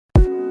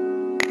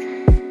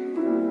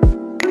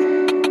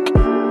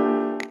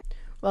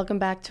Welcome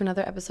back to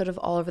another episode of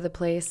All Over the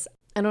Place.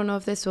 I don't know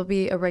if this will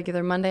be a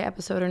regular Monday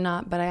episode or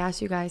not, but I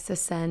asked you guys to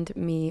send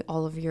me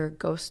all of your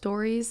ghost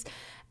stories,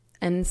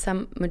 and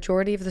some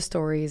majority of the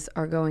stories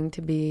are going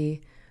to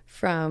be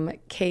from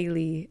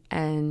Kaylee,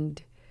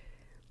 and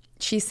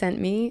she sent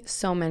me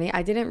so many.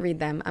 I didn't read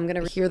them. I'm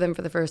going to hear them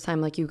for the first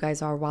time like you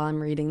guys are while I'm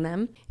reading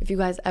them. If you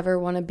guys ever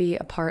want to be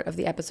a part of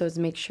the episodes,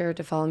 make sure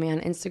to follow me on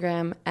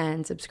Instagram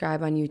and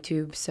subscribe on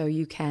YouTube so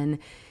you can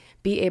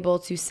be able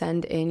to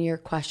send in your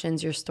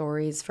questions, your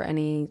stories for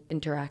any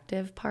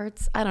interactive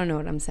parts. I don't know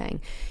what I'm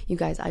saying. You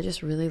guys, I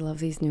just really love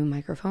these new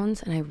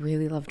microphones and I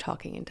really love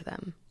talking into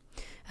them.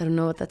 I don't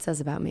know what that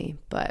says about me,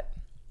 but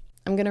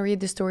I'm going to read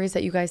the stories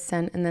that you guys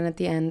sent, and then at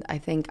the end, I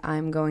think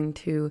I'm going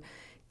to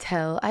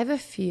tell. I have a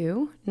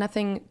few,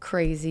 nothing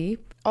crazy.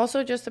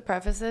 Also, just to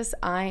preface this,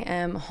 I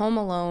am home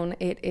alone.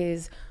 It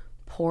is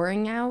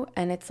pouring out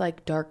and it's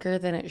like darker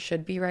than it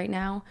should be right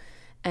now,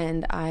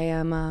 and I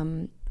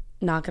am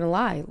not gonna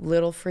lie,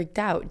 little freaked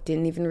out.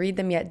 Didn't even read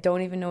them yet,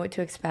 don't even know what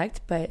to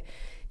expect, but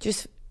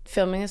just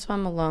filming this while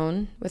I'm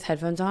alone with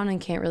headphones on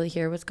and can't really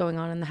hear what's going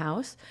on in the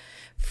house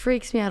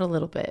freaks me out a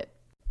little bit.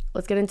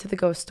 Let's get into the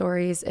ghost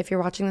stories. If you're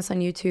watching this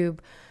on YouTube,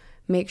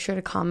 make sure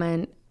to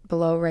comment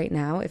below right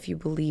now if you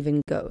believe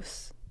in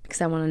ghosts, because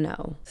I want to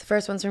know. The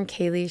first one's from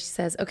Kaylee. She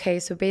says, okay,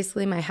 so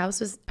basically my house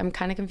was, I'm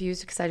kind of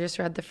confused because I just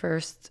read the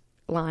first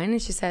line,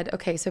 and she said,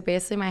 okay, so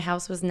basically my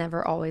house was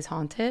never always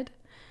haunted.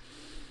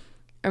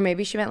 Or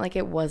maybe she meant like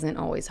it wasn't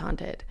always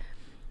haunted.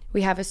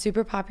 We have a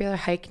super popular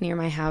hike near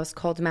my house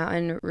called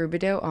Mountain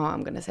Rubidoux. Oh,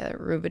 I'm going to say that,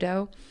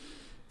 Rubidoux.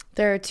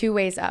 There are 2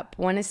 ways up.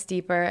 One is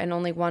steeper and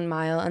only 1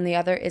 mile, and the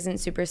other isn't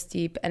super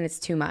steep and it's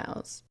 2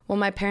 miles. Well,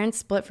 my parents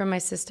split from my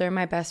sister,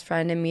 my best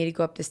friend, and me to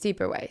go up the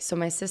steeper way. So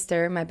my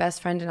sister, my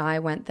best friend, and I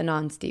went the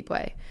non-steep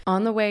way.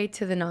 On the way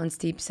to the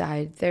non-steep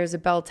side, there's a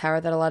bell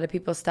tower that a lot of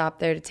people stop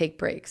there to take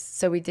breaks.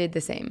 So we did the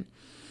same.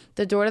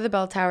 The door to the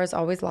bell tower is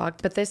always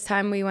locked, but this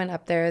time we went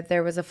up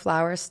there was a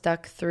flower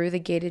stuck through the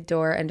gated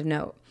door and a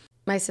note.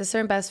 My sister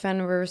and best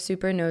friend were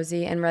super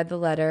nosy and read the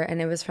letter,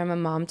 and it was from a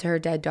mom to her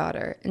dead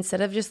daughter.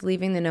 Instead of just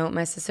leaving the note,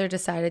 my sister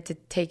decided to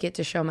take it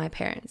to show my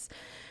parents.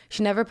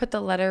 She never put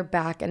the letter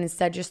back and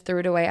instead just threw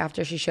it away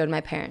after she showed my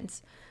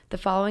parents. The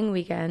following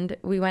weekend,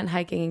 we went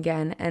hiking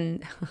again,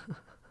 and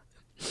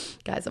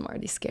guys, I'm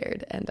already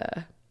scared, and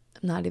I'm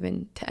not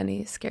even to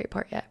any scary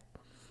part yet.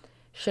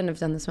 Shouldn't have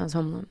done this when I was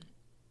home alone.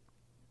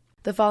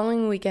 The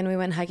following weekend, we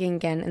went hiking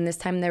again, and this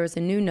time there was a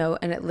new note,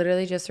 and it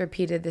literally just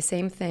repeated the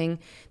same thing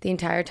the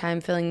entire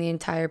time, filling the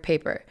entire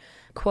paper.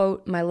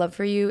 Quote, my love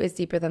for you is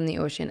deeper than the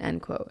ocean,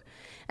 end quote.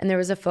 And there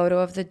was a photo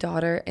of the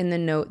daughter in the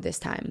note this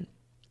time.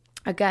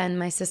 Again,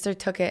 my sister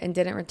took it and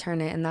didn't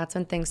return it, and that's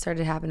when things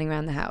started happening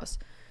around the house.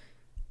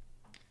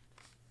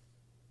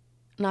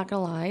 Not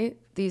gonna lie,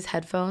 these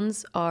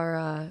headphones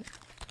are,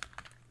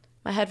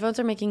 my headphones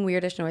are making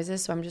weirdish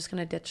noises, so I'm just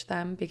gonna ditch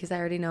them because I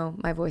already know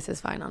my voice is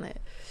fine on it.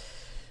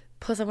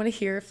 Plus, I want to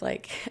hear if,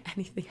 like,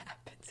 anything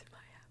happens in my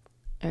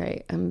house. All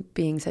right, I'm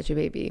being such a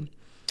baby.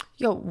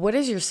 Yo, what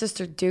is your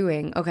sister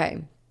doing?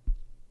 Okay.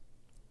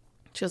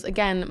 She goes,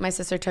 again, my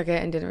sister took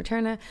it and didn't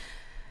return it.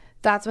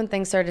 That's when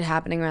things started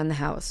happening around the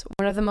house.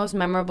 One of the most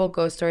memorable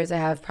ghost stories I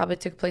have probably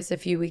took place a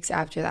few weeks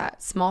after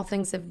that. Small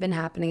things have been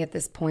happening at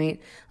this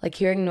point, like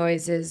hearing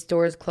noises,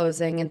 doors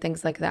closing, and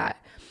things like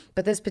that.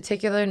 But this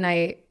particular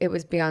night, it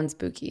was beyond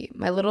spooky.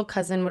 My little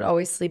cousin would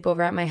always sleep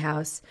over at my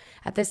house.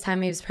 At this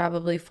time, he was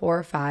probably 4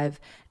 or 5.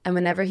 And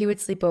whenever he would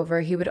sleep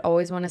over, he would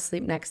always want to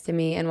sleep next to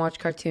me and watch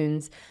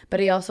cartoons. But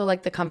he also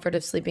liked the comfort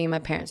of sleeping in my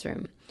parents'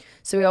 room.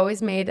 So we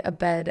always made a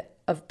bed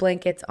of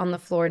blankets on the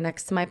floor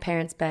next to my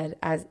parents' bed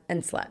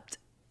and slept.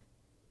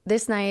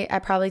 This night,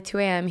 at probably 2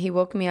 a.m., he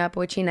woke me up,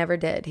 which he never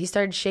did. He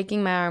started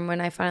shaking my arm. When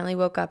I finally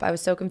woke up, I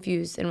was so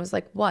confused and was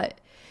like, what?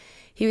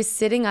 He was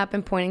sitting up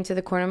and pointing to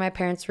the corner of my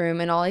parents'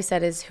 room, and all he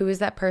said is, who is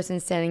that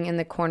person standing in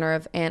the corner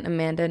of Aunt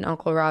Amanda and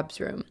Uncle Rob's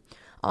room?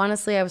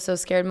 Honestly, I was so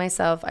scared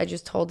myself, I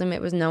just told him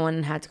it was no one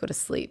and had to go to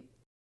sleep.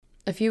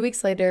 A few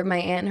weeks later, my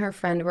aunt and her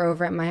friend were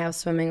over at my house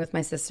swimming with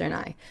my sister and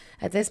I.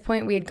 At this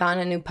point, we had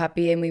gotten a new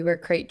puppy and we were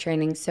crate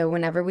training, so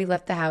whenever we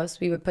left the house,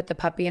 we would put the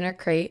puppy in our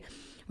crate,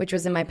 which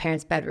was in my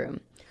parents'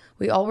 bedroom.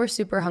 We all were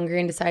super hungry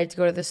and decided to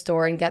go to the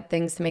store and get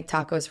things to make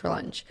tacos for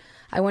lunch.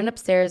 I went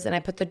upstairs and I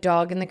put the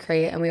dog in the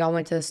crate and we all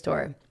went to the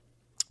store.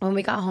 When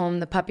we got home,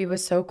 the puppy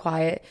was so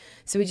quiet,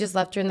 so we just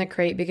left her in the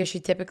crate because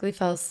she typically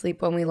fell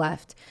asleep when we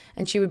left,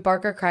 and she would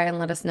bark or cry and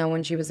let us know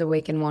when she was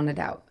awake and wanted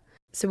out.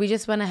 So we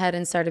just went ahead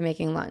and started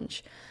making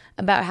lunch.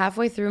 About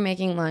halfway through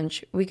making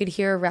lunch, we could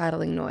hear a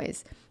rattling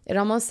noise. It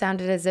almost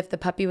sounded as if the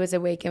puppy was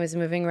awake and was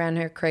moving around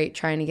her crate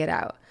trying to get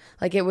out.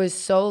 Like, it was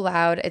so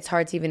loud, it's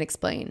hard to even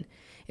explain.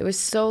 It was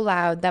so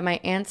loud that my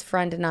aunt's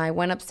friend and I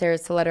went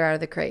upstairs to let her out of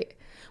the crate.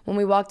 When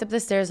we walked up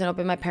the stairs and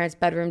opened my parents'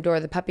 bedroom door,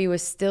 the puppy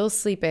was still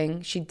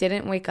sleeping. She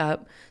didn't wake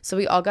up, so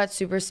we all got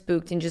super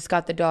spooked and just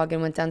got the dog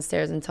and went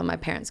downstairs until my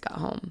parents got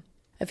home.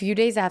 A few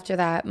days after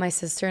that, my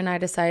sister and I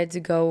decided to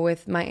go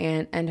with my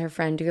aunt and her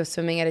friend to go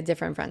swimming at a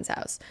different friend's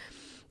house.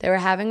 They were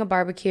having a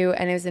barbecue,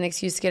 and it was an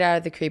excuse to get out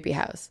of the creepy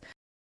house.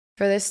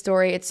 For this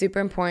story, it's super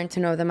important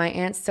to know that my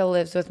aunt still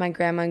lives with my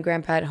grandma and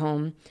grandpa at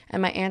home,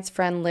 and my aunt's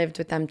friend lived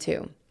with them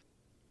too.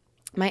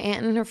 My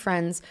aunt and her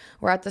friends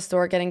were at the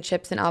store getting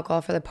chips and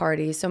alcohol for the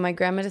party, so my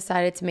grandma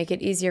decided to make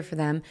it easier for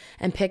them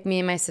and pick me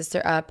and my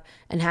sister up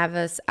and have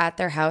us at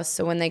their house,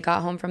 so when they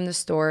got home from the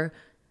store,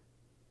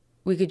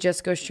 we could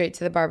just go straight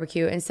to the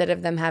barbecue instead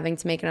of them having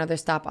to make another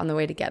stop on the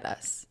way to get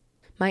us.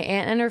 My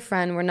aunt and her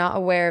friend were not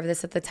aware of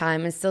this at the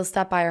time and still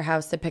stopped by our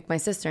house to pick my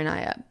sister and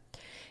I up.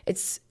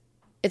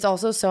 It's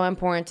also so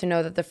important to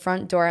know that the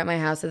front door at my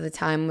house at the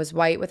time was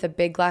white with a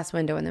big glass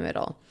window in the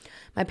middle.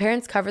 My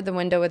parents covered the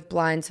window with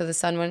blinds so the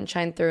sun wouldn't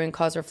shine through and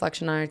cause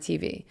reflection on our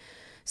TV.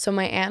 So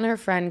my aunt and her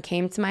friend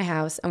came to my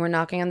house and were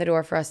knocking on the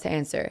door for us to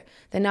answer.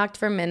 They knocked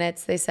for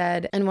minutes, they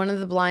said, and one of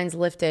the blinds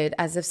lifted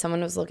as if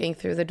someone was looking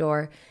through the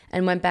door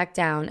and went back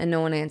down and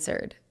no one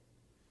answered.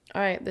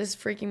 All right, this is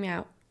freaking me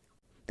out.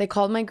 They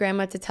called my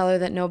grandma to tell her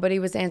that nobody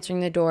was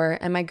answering the door,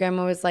 and my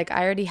grandma was like,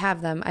 I already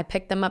have them. I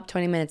picked them up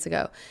 20 minutes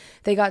ago.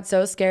 They got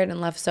so scared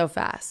and left so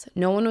fast.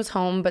 No one was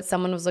home, but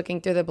someone was looking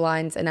through the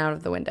blinds and out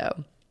of the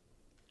window.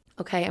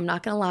 Okay, I'm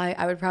not gonna lie,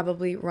 I would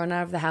probably run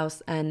out of the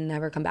house and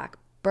never come back.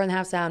 Burn the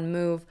house down,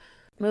 move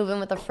in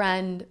with a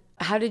friend.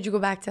 How did you go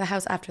back to the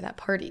house after that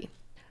party?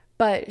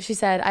 But she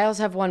said, I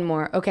also have one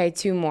more. Okay,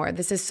 two more.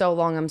 This is so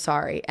long, I'm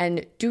sorry.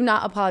 And do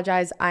not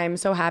apologize. I'm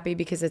so happy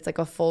because it's like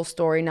a full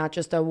story, not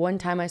just a one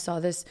time I saw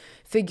this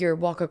figure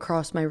walk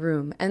across my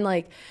room. And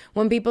like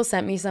when people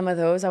sent me some of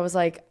those, I was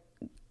like,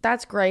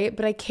 that's great,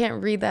 but I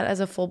can't read that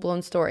as a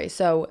full-blown story.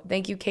 So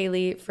thank you,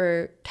 Kaylee,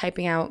 for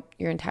typing out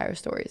your entire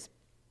stories.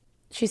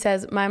 She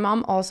says, my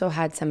mom also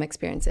had some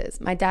experiences.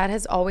 My dad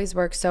has always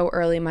worked so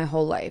early my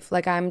whole life.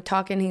 Like I'm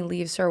talking, he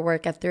leaves for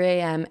work at 3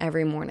 a.m.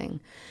 every morning.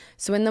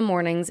 So in the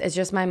mornings, it's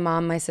just my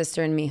mom, my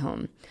sister, and me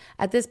home.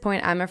 At this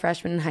point, I'm a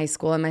freshman in high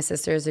school and my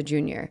sister is a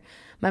junior.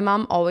 My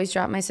mom always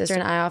dropped my sister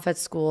and I off at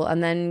school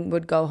and then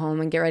would go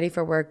home and get ready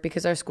for work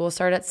because our school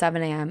started at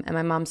 7 a.m. and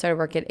my mom started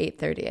work at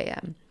 8:30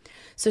 a.m.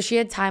 So she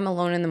had time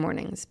alone in the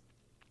mornings.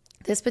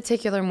 This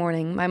particular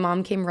morning, my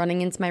mom came running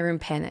into my room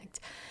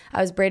panicked.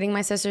 I was braiding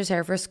my sister's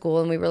hair for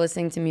school and we were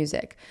listening to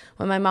music.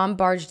 When my mom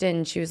barged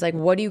in, she was like,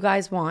 what do you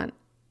guys want?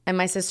 And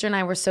my sister and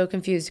I were so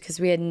confused because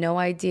we had no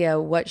idea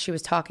what she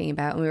was talking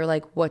about. And we were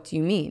like, what do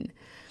you mean?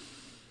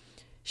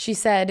 She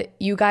said,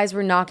 you guys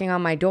were knocking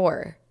on my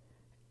door.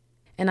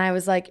 And I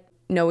was like,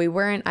 no, we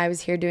weren't. I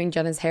was here doing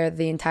Jenna's hair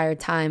the entire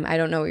time. I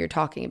don't know what you're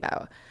talking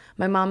about.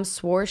 My mom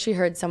swore she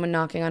heard someone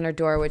knocking on her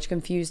door, which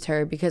confused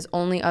her because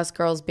only us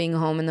girls being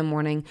home in the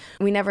morning,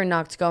 we never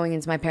knocked going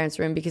into my parents'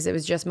 room because it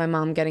was just my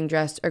mom getting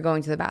dressed or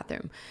going to the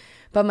bathroom.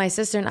 But my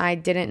sister and I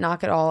didn't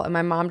knock at all, and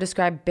my mom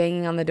described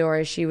banging on the door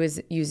as she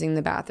was using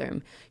the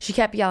bathroom. She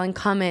kept yelling,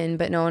 come in,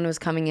 but no one was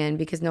coming in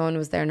because no one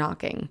was there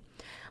knocking.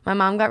 My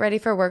mom got ready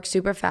for work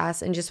super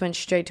fast and just went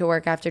straight to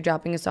work after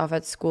dropping us off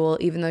at school,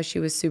 even though she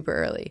was super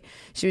early.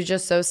 She was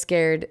just so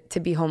scared to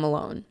be home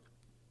alone.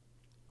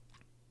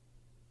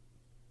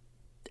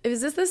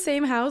 Is this the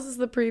same house as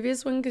the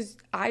previous one? Because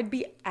I'd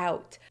be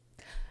out.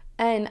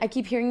 And I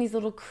keep hearing these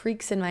little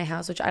creaks in my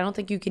house, which I don't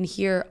think you can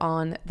hear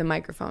on the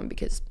microphone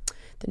because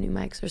the new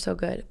mics are so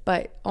good.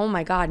 But oh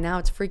my God, now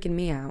it's freaking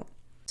me out.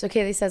 So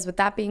Kaylee says, with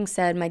that being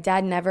said, my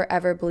dad never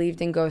ever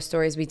believed in ghost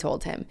stories we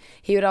told him.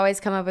 He would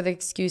always come up with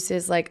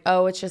excuses like,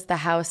 oh, it's just the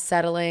house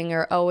settling,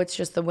 or oh, it's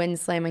just the wind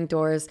slamming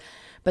doors.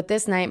 But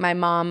this night, my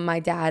mom, my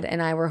dad,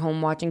 and I were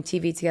home watching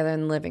TV together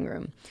in the living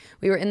room.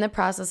 We were in the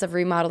process of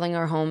remodeling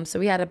our home, so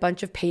we had a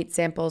bunch of paint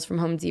samples from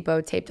Home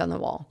Depot taped on the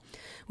wall.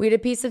 We had a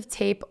piece of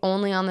tape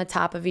only on the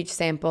top of each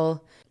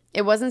sample.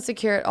 It wasn't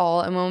secure at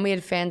all, and when we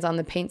had fans on,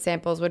 the paint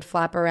samples would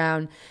flap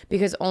around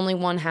because only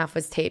one half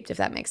was taped, if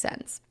that makes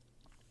sense.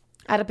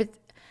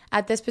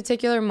 At this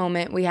particular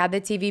moment, we had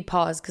the TV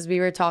paused because we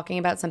were talking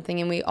about something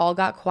and we all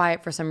got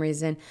quiet for some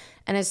reason.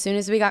 And as soon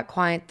as we got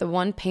quiet, the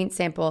one paint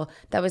sample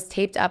that was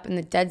taped up in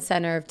the dead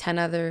center of 10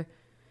 other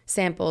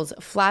samples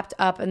flapped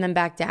up and then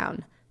back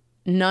down.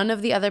 None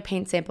of the other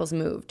paint samples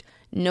moved.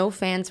 No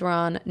fans were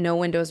on, no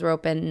windows were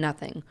open,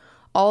 nothing.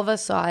 All of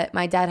us saw it.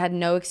 My dad had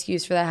no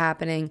excuse for that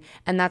happening,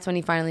 and that's when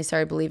he finally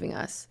started believing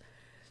us.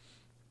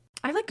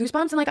 I have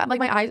goosebumps and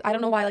my eyes, I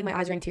don't know why my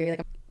eyes are teary.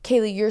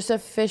 Kaylee, you're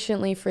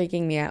sufficiently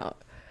freaking me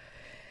out.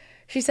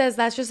 She says,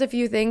 that's just a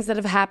few things that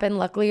have happened.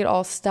 Luckily, it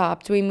all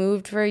stopped. We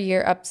moved for a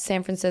year up to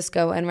San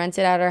Francisco and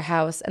rented out our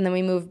house. And then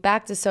we moved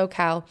back to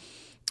SoCal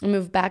and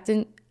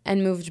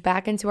moved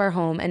back into our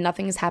home. And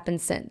nothing has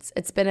happened since.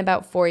 It's been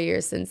about 4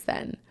 years since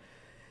then.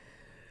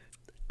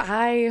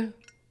 I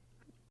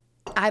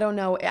don't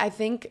know. I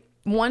think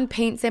one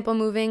paint sample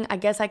moving, I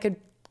guess I could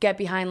get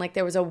behind.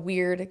 There was a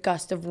weird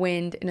gust of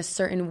wind in a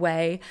certain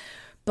way.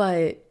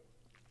 But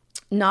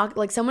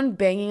someone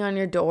banging on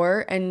your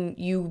door and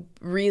you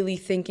really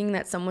thinking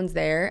that someone's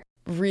there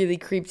really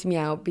creeped me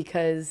out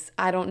because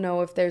I don't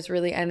know if there's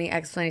really any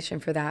explanation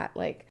for that.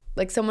 Like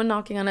someone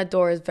knocking on a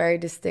door is very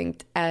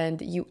distinct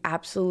and you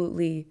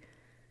absolutely,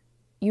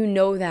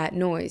 that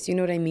noise, you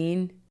know what I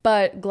mean?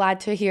 But glad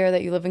to hear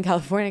that you live in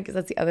California because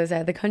that's the other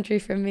side of the country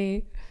from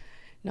me.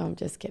 No, I'm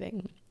just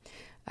kidding.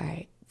 All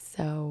right,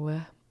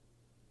 so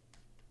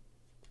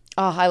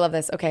Oh, I love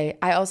this. Okay.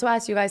 I also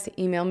asked you guys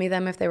to email me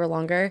them if they were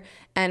longer.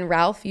 And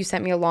Ralph, you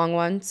sent me a long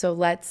one. So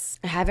I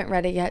haven't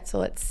read it yet. So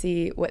let's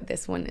see what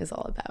this one is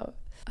all about.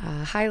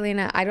 Hi,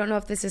 Lena. I don't know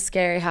if this is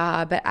scary,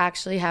 haha, but I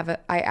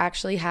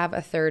actually have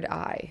a third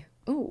eye.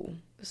 Ooh,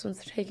 this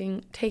one's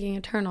taking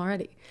a turn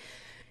already.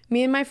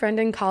 Me and my friend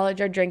in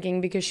college are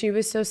drinking because she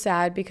was so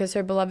sad because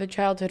her beloved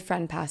childhood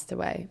friend passed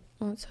away.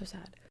 Oh, it's so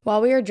sad.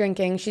 While we are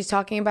drinking, she's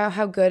talking about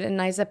how good and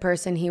nice a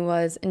person he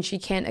was, and she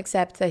can't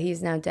accept that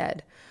he's now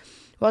dead.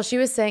 While she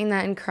was saying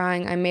that and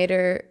crying, I made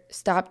her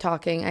stop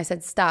talking. I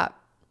said,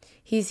 stop.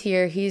 He's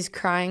here. He's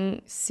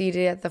crying,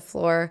 seated at the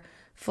floor,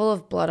 full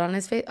of blood on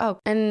his face. Oh,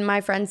 and my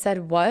friend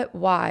said, what?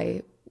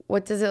 Why?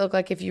 What does it look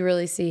like if you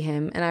really see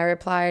him? And I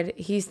replied,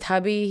 he's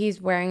tubby.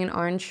 He's wearing an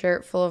orange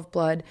shirt full of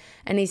blood,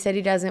 and he said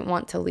he doesn't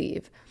want to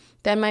leave.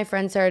 Then my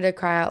friend started to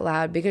cry out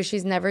loud because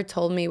she's never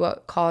told me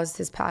what caused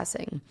his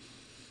passing.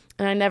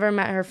 And I never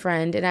met her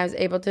friend, and I was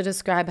able to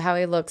describe how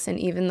he looks and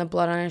even the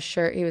blood on his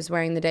shirt he was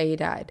wearing the day he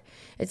died.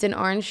 It's an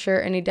orange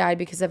shirt, and he died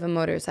because of a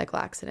motorcycle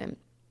accident.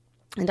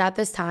 And at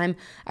this time,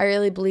 I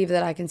really believe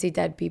that I can see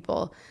dead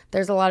people.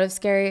 There's a lot of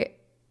scary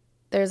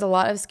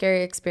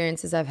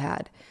experiences I've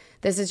had.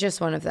 This is just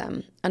one of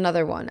them.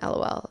 Another one,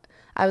 LOL.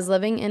 I was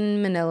living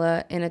in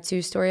Manila in a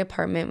 2-story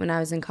apartment when I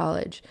was in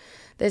college.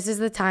 This is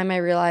the time I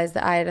realized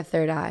that I had a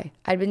third eye.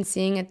 I'd been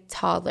seeing a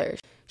toddler.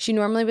 She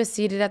normally was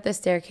seated at the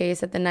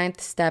staircase at the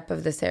 9th step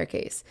of the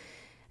staircase.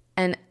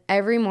 And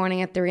every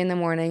morning at 3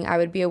 a.m, I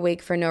would be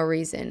awake for no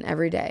reason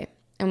every day.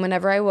 And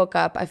whenever I woke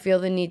up, I feel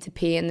the need to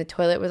pee, and the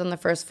toilet was on the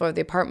first floor of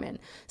the apartment.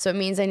 So it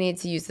means I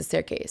needed to use the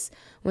staircase.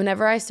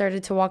 Whenever I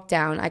started to walk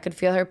down, I could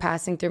feel her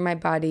passing through my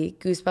body,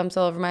 goosebumps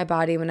all over my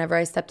body whenever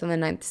I stepped on the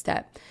 9th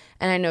step.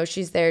 And I know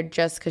she's there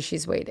just because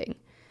she's waiting.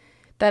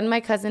 Then my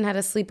cousin had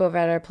a sleepover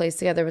at our place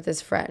together with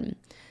his friend.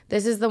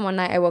 This is the one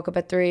night I woke up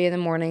at 3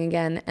 a.m.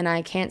 again, and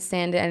I can't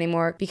stand it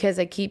anymore because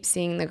I keep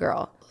seeing the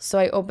girl. So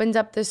I opened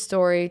up this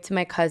story to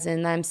my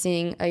cousin that I'm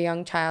seeing a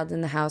young child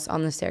in the house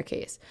on the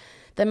staircase.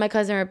 Then my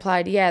cousin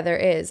replied, yeah, there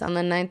is, on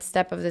the 9th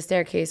step of the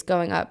staircase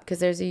going up, because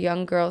there's a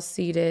young girl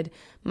seated.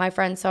 My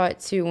friend saw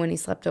it too when he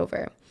slept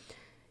over.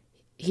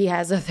 He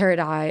has a third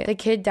eye. The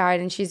kid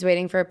died, and she's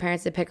waiting for her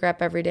parents to pick her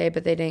up every day,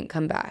 but they didn't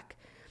come back.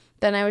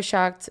 Then I was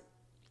shocked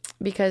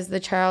because the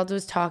child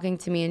was talking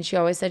to me, and she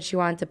always said she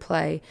wanted to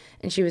play,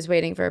 and she was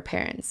waiting for her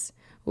parents.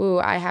 Ooh,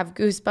 I have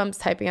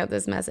goosebumps typing out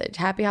this message.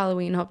 Happy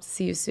Halloween. Hope to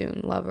see you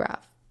soon. Love,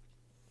 Raph.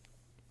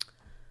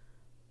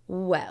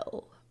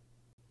 Well,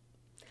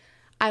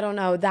 I don't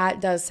know.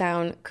 That does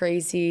sound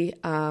crazy.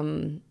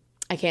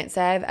 I can't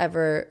say I've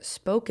ever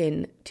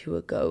spoken to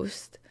a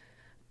ghost,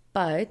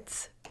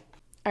 but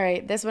all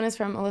right, this one is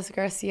from Alyssa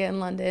Garcia in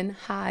London.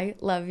 Hi,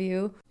 love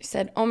you. She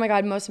said, oh my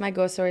God, most of my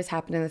ghost stories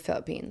happened in the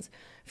Philippines.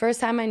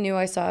 First time I knew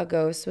I saw a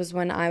ghost was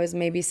when I was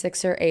maybe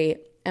 6 or 8,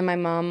 and my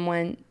mom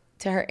went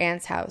to her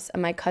aunt's house,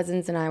 and my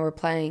cousins and I were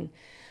playing.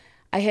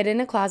 I hid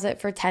in a closet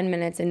for 10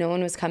 minutes, and no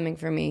one was coming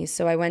for me,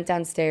 so I went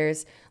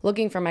downstairs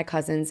looking for my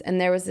cousins, and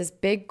there was this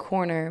big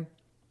corner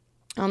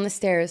on the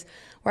stairs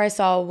where I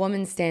saw a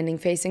woman standing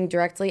facing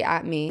directly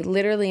at me,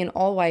 literally in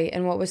all white,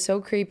 and what was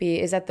so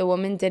creepy is that the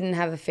woman didn't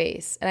have a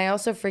face. And I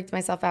also freaked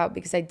myself out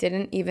because I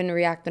didn't even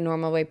react the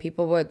normal way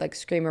people would, like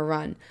scream or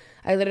run.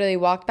 I literally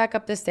walked back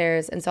up the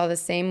stairs and saw the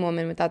same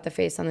woman without the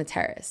face on the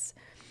terrace.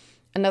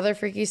 Another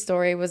freaky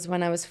story was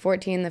when I was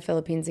 14 in the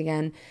Philippines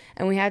again,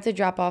 and we had to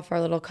drop off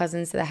our little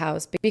cousins to the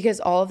house because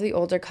all of the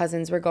older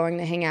cousins were going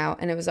to hang out,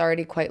 and it was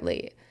already quite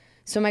late.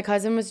 So my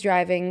cousin was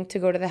driving to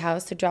go to the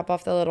house to drop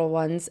off the little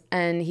ones,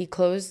 and he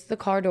closed the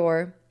car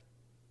door.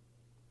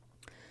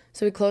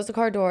 So he closed the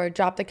car door,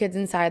 dropped the kids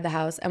inside the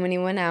house, and when he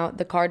went out,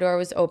 the car door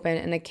was open,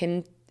 and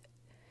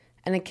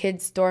a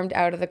kid stormed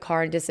out of the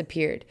car and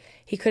disappeared.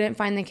 He couldn't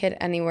find the kid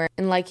anywhere,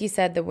 and like he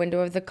said, the window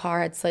of the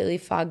car had slightly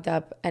fogged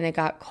up, and it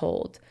got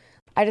cold.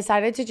 I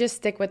decided to just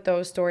stick with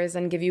those stories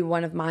and give you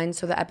one of mine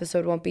so the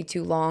episode won't be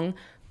too long,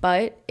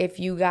 but if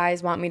you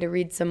guys want me to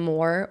read some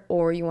more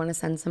or you want to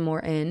send some more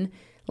in,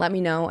 let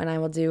me know and I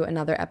will do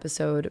another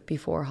episode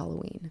before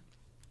Halloween.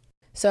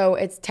 So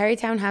it's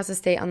Terrytown House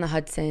Estate on the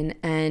Hudson,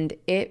 and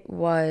it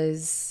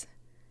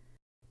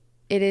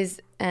is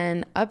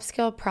an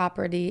upscale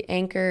property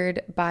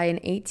anchored by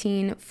an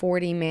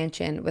 1840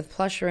 mansion with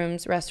plush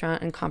rooms,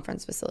 restaurant, and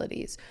conference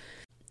facilities.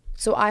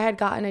 So I had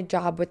gotten a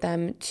job with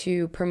them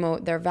to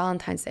promote their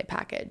Valentine's Day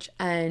package.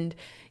 And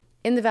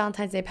in the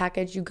Valentine's Day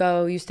package,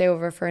 you stay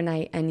over for a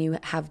night, and you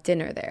have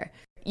dinner there.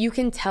 You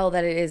can tell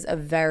that it is a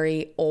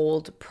very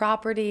old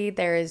property.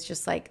 There is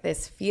just like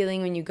this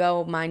feeling when you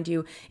go. Mind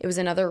you, it was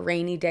another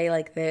rainy day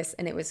like this,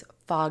 and it was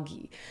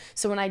foggy.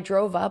 So when I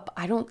drove up,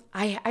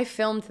 I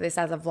filmed this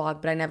as a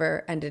vlog, but I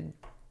never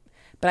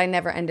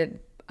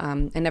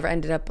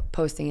ended up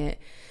posting it.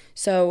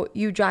 So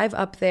you drive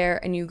up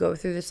there and you go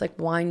through this like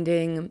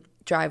winding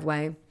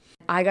driveway.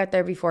 I got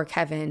there before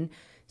Kevin.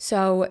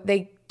 So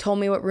they told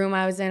me what room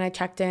I was in. I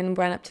checked in,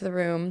 went up to the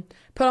room,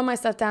 put all my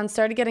stuff down,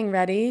 started getting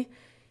ready.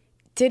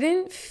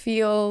 Didn't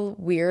feel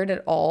weird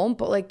at all,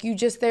 but like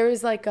there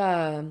was like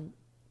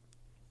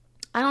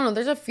I don't know,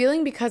 there's a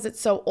feeling because it's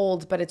so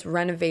old, but it's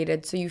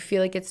renovated. So you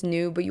feel like it's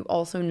new, but you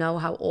also know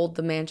how old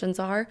the mansions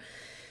are.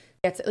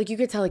 It's like you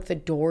could tell like the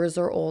doors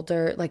are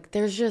older. Like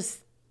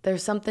there's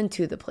something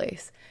to the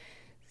place.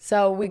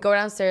 So we go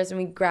downstairs and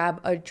we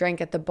grab a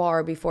drink at the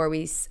bar before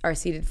we are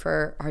seated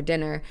for our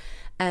dinner.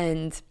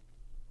 And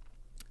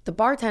the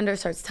bartender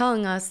starts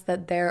telling us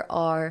that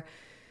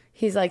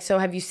he's like, so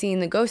have you seen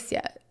the ghost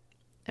yet?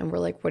 And we're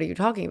like, what are you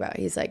talking about?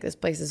 He's like, this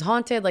place is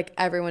haunted. Like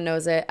everyone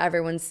knows it.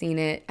 Everyone's seen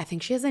it. I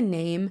think she has a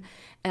name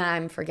and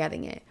I'm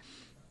forgetting it.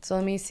 So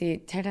let me see.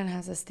 Tarrytown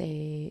has a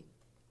state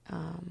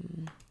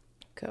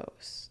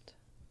ghost.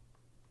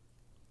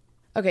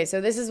 Okay,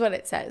 so this is what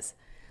it says.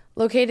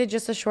 Located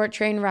just a short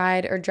train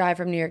ride or drive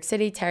from New York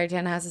City,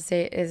 Tarrytown House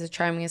Estate is a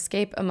charming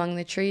escape among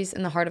the trees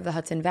in the heart of the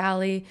Hudson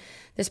Valley.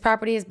 This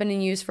property has been in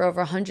use for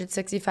over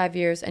 165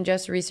 years and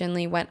just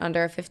recently went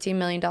under a $15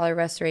 million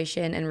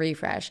restoration and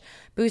refresh,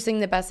 boosting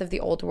the best of the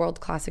old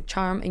world classic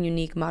charm and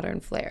unique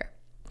modern flair.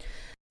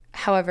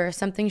 However,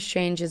 something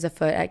strange is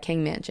afoot at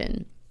King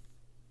Mansion.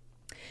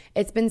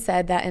 It's been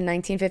said that in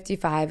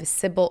 1955,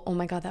 Sybil, oh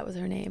my God, that was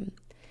her name.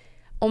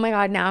 Oh my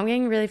God, now I'm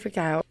getting really freaked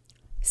out.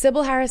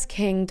 Sybil Harris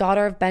King,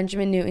 daughter of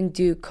Benjamin Newton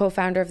Duke,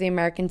 co-founder of the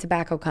American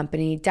Tobacco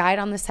Company, died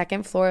on the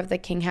second floor of the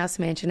King House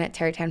Mansion at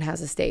Tarrytown House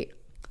Estate.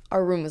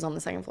 Our room was on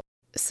the second floor.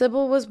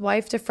 Sybil was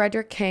wife to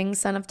Frederick King,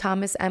 son of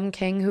Thomas M.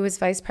 King, who was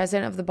vice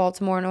president of the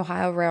Baltimore and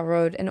Ohio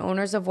Railroad and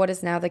owners of what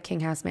is now the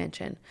King House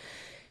Mansion.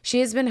 She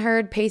has been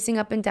heard pacing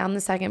up and down the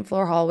second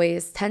floor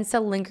hallways, tends to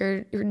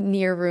linger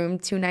near room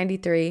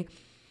 293,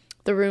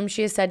 the room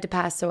she is said to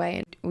pass away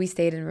in. We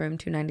stayed in room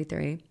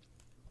 293.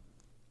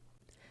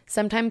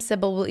 Sometimes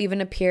Sybil will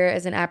even appear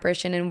as an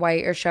apparition in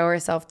white or show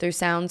herself through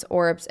sounds,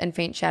 orbs, and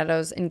faint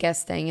shadows in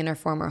guests staying in her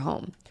former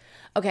home.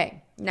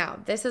 Okay, now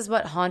this is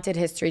what Haunted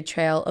History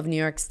Trail of New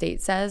York State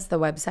says, the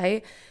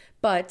website.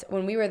 But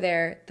when we were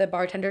there, the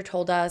bartender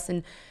told us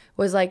and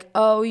was like,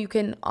 oh, you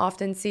can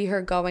often see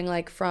her going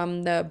like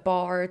from the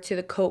bar to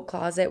the coat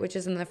closet, which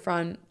is in the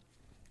front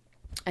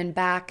and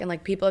back. And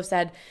like people have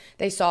said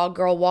they saw a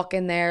girl walk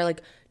in there,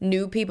 like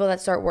new people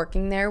that start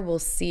working there will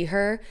see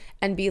her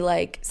and be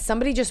like,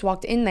 somebody just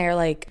walked in there,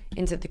 like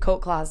into the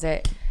coat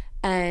closet.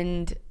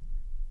 And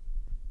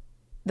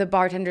the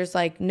bartender's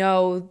like,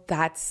 no,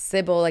 that's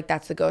Sybil, like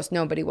that's the ghost,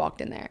 nobody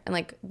walked in there. And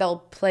like they'll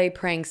play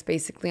pranks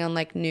basically on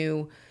like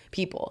new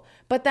people.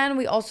 But then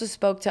we also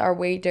spoke to our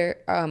waiter,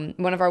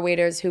 one of our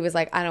waiters, who was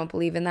like, I don't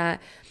believe in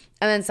that.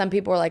 And then some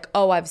people were like,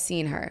 oh, I've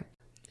seen her.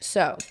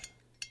 So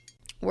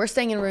we're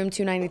staying in room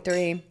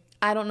 293.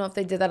 I don't know if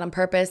they did that on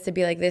purpose to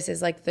be like, this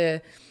is like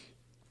the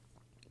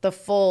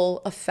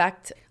full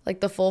effect,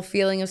 like the full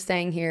feeling of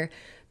staying here.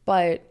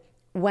 But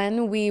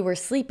when we were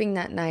sleeping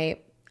that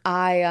night,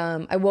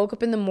 I woke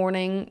up in the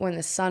morning when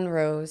the sun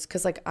rose,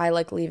 because like I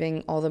like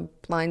leaving all the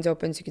blinds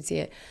open so you can see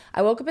it.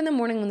 I woke up in the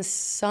morning when the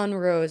sun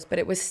rose, but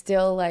it was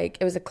still like,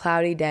 it was a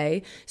cloudy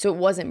day, so it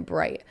wasn't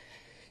bright.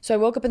 So I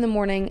woke up in the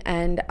morning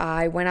and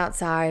I went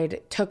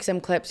outside, took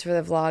some clips for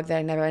the vlog that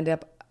I never ended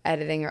up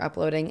editing or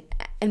uploading.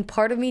 And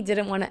part of me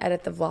didn't want to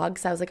edit the vlog,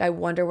 so I was like, I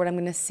wonder what I'm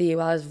going to see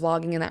while I was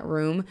vlogging in that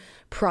room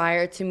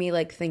prior to me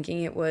like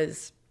thinking it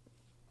was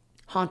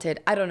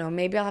haunted. I don't know.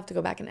 Maybe I'll have to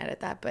go back and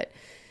edit that, but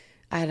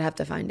I'd have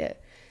to find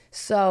it.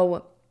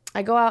 So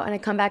I go out and I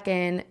come back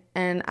in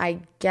and I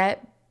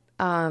get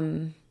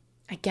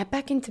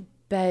back into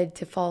bed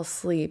to fall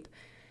asleep.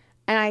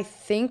 And I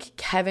think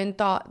Kevin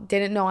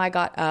didn't know I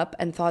got up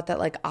and thought that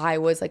like I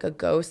was like a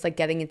ghost, like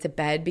getting into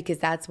bed, because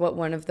that's what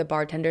one of the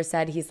bartenders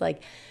said. He's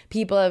like,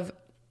 people have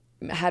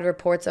had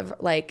reports of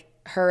like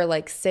her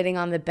like sitting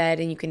on the bed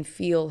and you can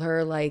feel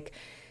her like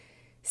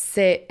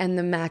sit and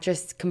the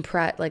mattress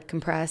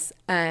compress.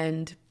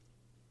 And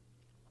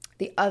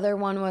the other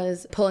one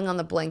was pulling on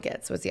the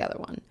blankets was the other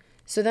one.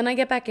 So then I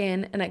get back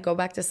in and I go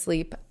back to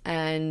sleep,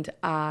 and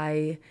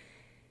I've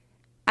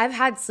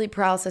had sleep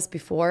paralysis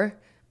before.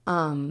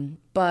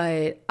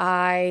 But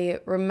I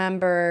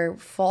remember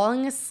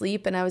falling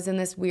asleep and I was in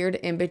this weird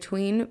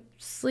in-between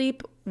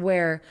sleep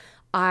where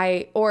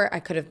I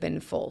could have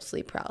been full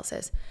sleep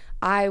paralysis.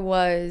 I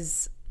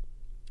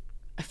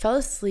fell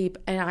asleep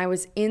and I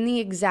was in the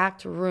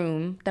exact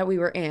room that we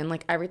were in.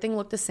 Like everything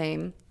looked the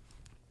same,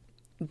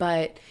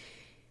 but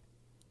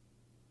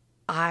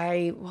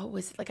I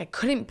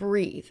couldn't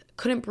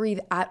breathe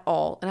at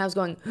all. And I was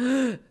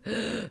going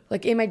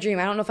like in my dream.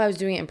 I don't know if I was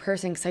doing it in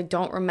person because I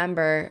don't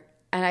remember.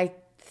 And I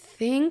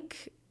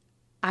think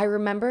I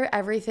remember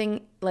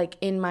everything like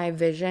in my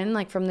vision,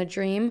 like from the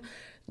dream,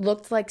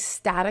 looked like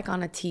static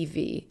on a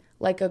TV,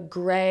 like a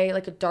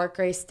dark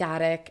gray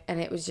static. And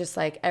it was just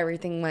like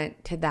everything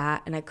went to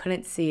that and I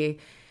couldn't see.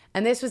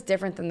 And this was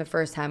different than the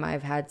first time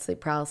I've had sleep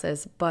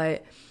paralysis.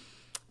 But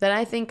then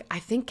I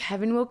think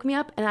Kevin woke me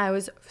up and I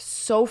was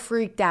so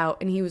freaked out.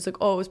 And he was like,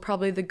 oh, it was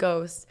probably the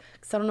ghost.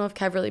 Because I don't know if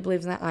Kev really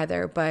believes in that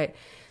either. But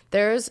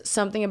there's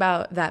something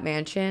about that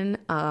mansion.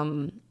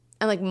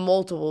 And like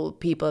multiple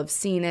people have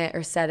seen it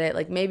or said it.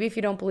 Like maybe if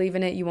you don't believe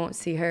in it, you won't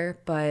see her.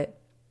 But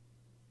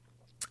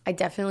I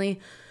definitely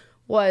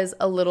was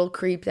a little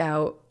creeped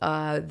out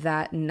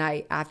that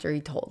night after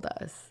he told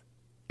us.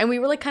 And we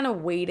were like kind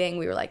of waiting.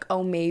 We were like,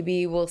 oh,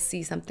 maybe we'll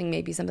see something.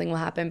 Maybe something will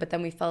happen. But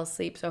then we fell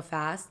asleep so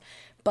fast.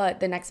 But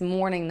the next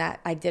morning that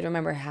I did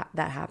remember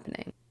that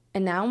happening.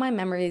 And now my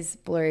memory is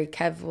blurry.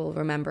 Kev will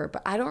remember.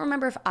 But I don't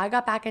remember if I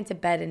got back into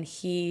bed and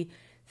he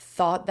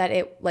thought that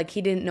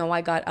he didn't know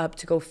I got up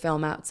to go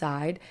film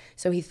outside.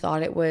 So he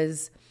thought it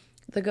was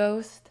the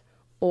ghost.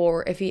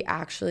 Or if he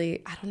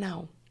actually, I don't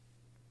know.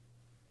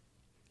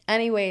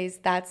 Anyways,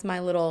 that's my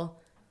little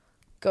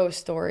ghost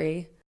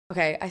story.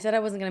 Okay, I said I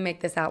wasn't going to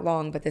make this that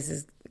long, but this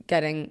is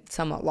getting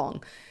somewhat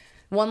long.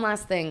 One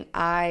last thing.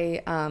 Now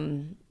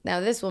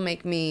this will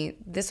make me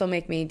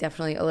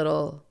definitely a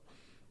little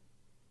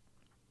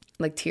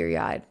like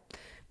teary-eyed.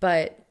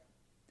 But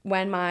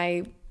when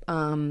my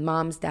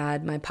mom's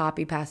dad, my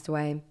poppy, passed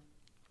away,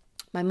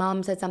 my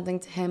mom said something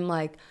to him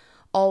like,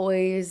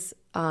 always,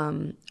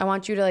 I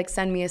want you to like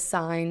send me a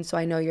sign so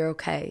I know you're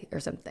okay or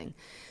something.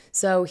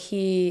 So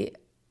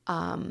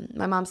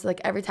my mom said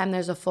like every time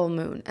there's a full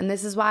moon, and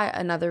this is why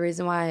another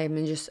reason why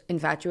I'm just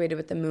infatuated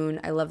with the moon.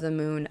 I love the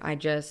moon.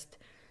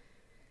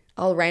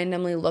 I'll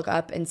randomly look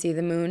up and see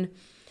the moon.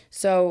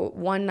 So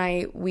one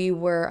night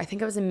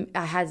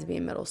I had to be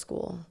in middle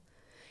school.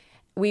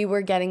 We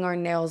were getting our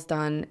nails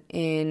done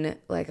in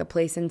like a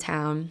place in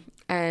town,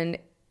 and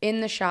in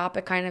the shop,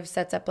 it kind of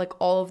sets up like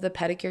all of the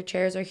pedicure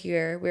chairs are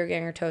here. We were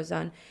getting our toes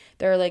done.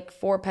 There are like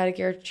 4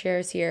 pedicure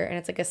chairs here, and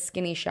it's like a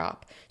skinny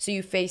shop. So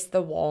you face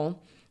the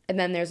wall, and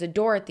then there's a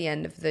door at the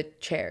end of the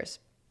chairs.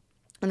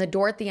 And the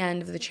door at the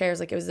end of the chairs,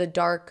 like it was a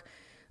dark,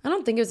 I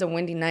don't think it was a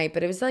windy night,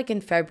 but it was like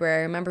in February.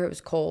 I remember it was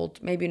cold,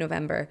 maybe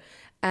November.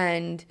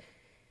 And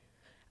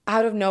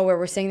out of nowhere,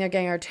 we're sitting there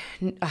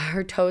getting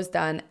our toes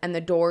done, and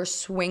the door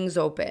swings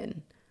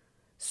open,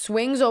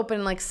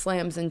 like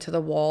slams into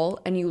the wall,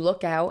 and you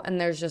look out and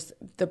there's just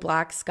the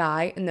black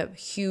sky and the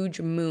huge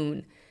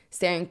moon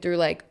staring through,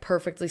 like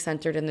perfectly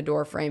centered in the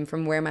door frame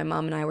from where my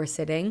mom and I were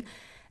sitting.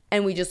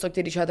 And we just looked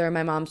at each other, and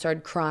my mom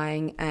started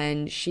crying,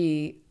 and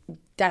she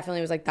definitely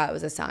was like, that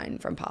was a sign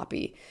from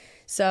Poppy.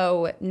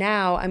 So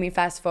now, I mean,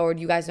 fast forward,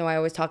 you guys know I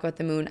always talk about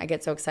the moon. I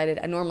get so excited.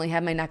 I normally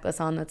have my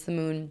necklace on, that's the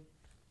moon.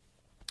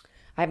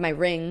 I have my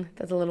ring,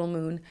 that's a little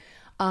moon.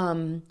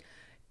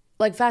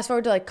 Like fast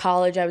forward to like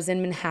college, I was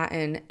in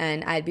Manhattan,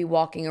 and I'd be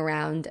walking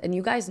around, and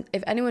you guys,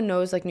 if anyone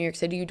knows like New York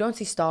City, you don't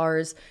see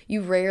stars.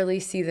 You rarely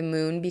see the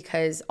moon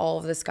because all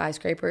of the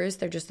skyscrapers,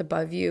 they're just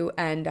above you,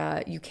 and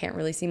you can't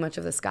really see much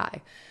of the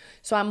sky.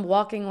 So I'm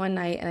walking one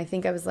night, and I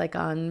think I was like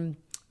I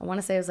want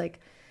to say it was like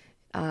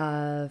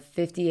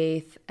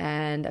 58th,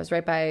 and I was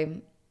right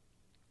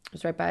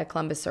by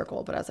Columbus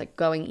Circle, but I was like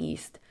going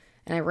east,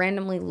 and I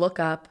randomly look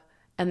up,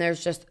 and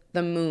there's just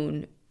the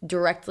moon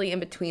directly in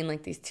between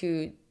like these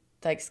 2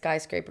 like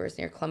skyscrapers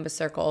near Columbus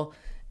Circle,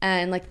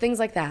 and like things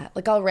like that.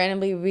 Like I'll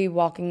randomly be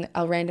walking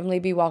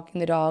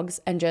the dogs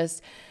and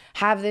just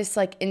have this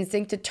like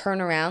instinct to turn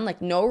around.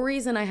 Like no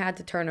reason I had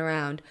to turn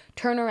around,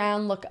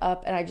 look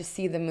up, and I just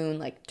see the moon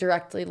like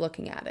directly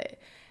looking at it.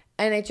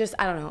 And it just,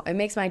 I don't know, it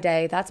makes my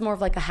day. That's more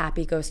of like a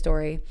happy ghost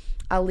story.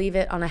 I'll leave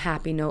it on a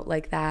happy note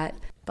like that.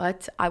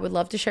 But I would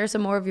love to share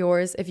some more of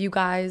yours. If you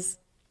guys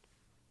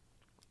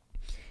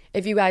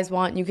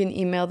want, you can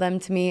email them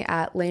to me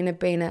at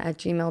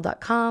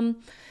lainabena@gmail.com.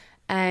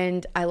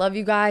 And I love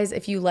you guys.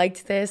 If you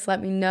liked this,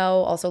 let me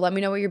know. Also, let me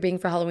know what you're being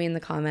for Halloween in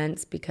the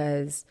comments,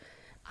 because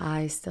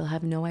I still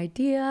have no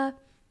idea.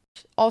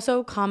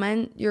 Also,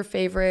 comment your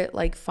favorite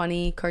like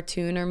funny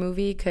cartoon or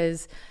movie,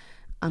 because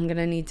I'm going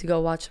to need to go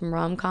watch some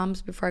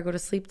rom-coms before I go to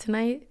sleep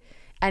tonight.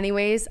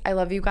 Anyways, I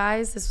love you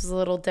guys. This was a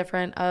little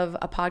different of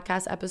a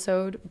podcast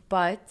episode,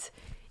 but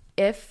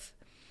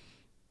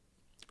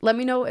let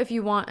me know if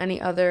you want any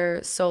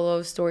other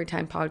solo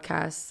storytime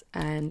podcasts,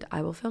 and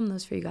I will film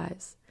those for you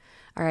guys.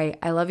 All right,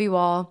 I love you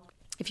all.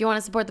 If you want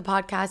to support the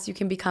podcast, you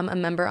can become a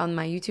member on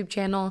my YouTube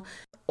channel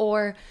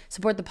or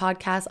support the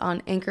podcast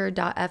on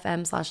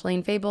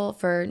anchor.fm/lanefable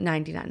for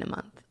 $99 a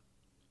month.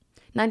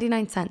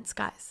 99 cents,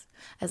 guys.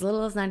 As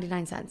little as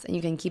 99 cents, and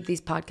you can keep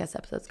these podcast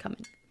episodes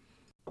coming.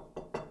 All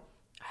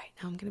right,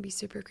 now I'm going to be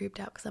super creeped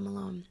out because I'm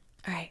alone.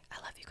 All right, I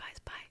love you guys.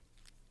 Bye.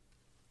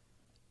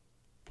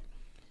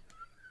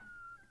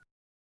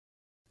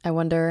 I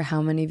wonder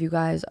how many of you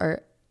guys are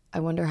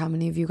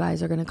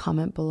going to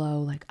comment below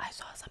like, I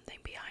saw something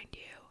behind you.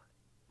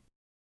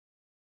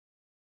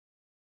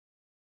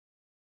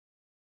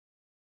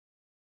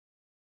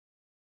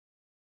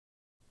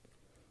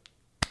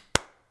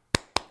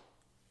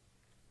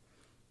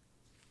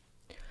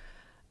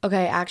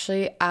 Okay,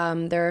 actually,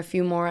 there are a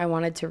few more I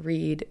wanted to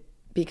read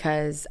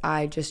because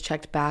I just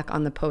checked back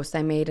on the post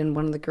I made in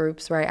one of the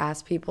groups where I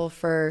asked people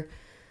for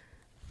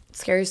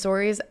scary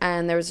stories,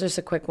 and there was just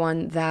a quick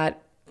one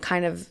that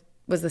kind of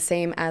was the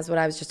same as what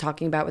I was just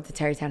talking about with the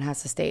Tarrytown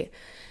House estate.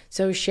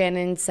 So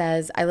Shannon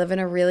says, I live in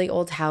a really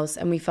old house,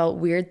 and we felt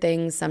weird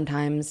things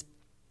sometimes.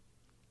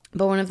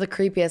 But one of the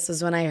creepiest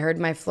was when I heard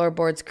my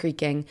floorboards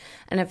creaking,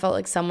 and it felt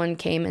like someone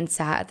came and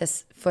sat at the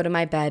foot of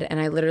my bed, and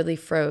I literally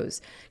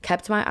froze.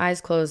 Kept my eyes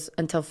closed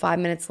until 5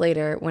 minutes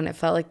later when it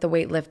felt like the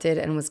weight lifted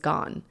and was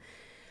gone.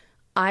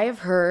 I have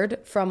heard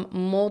from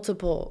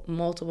multiple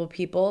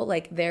people,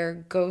 like their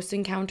ghost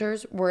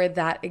encounters were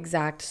that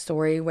exact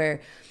story where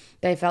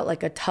they felt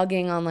like a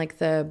tugging on like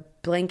the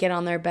blanket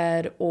on their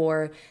bed,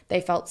 or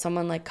they felt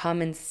someone like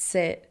come and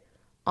sit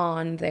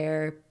on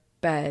their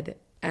bed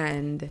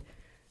and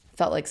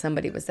felt like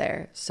somebody was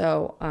there.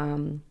 So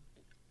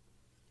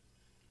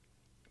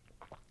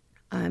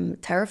I'm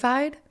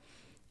terrified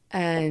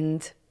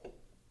and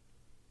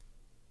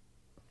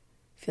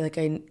feel like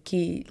I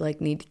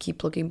need to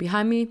keep looking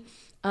behind me.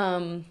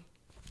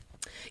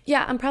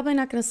 Yeah, I'm probably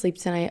not gonna sleep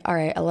tonight. All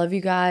right, I love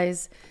you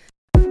guys.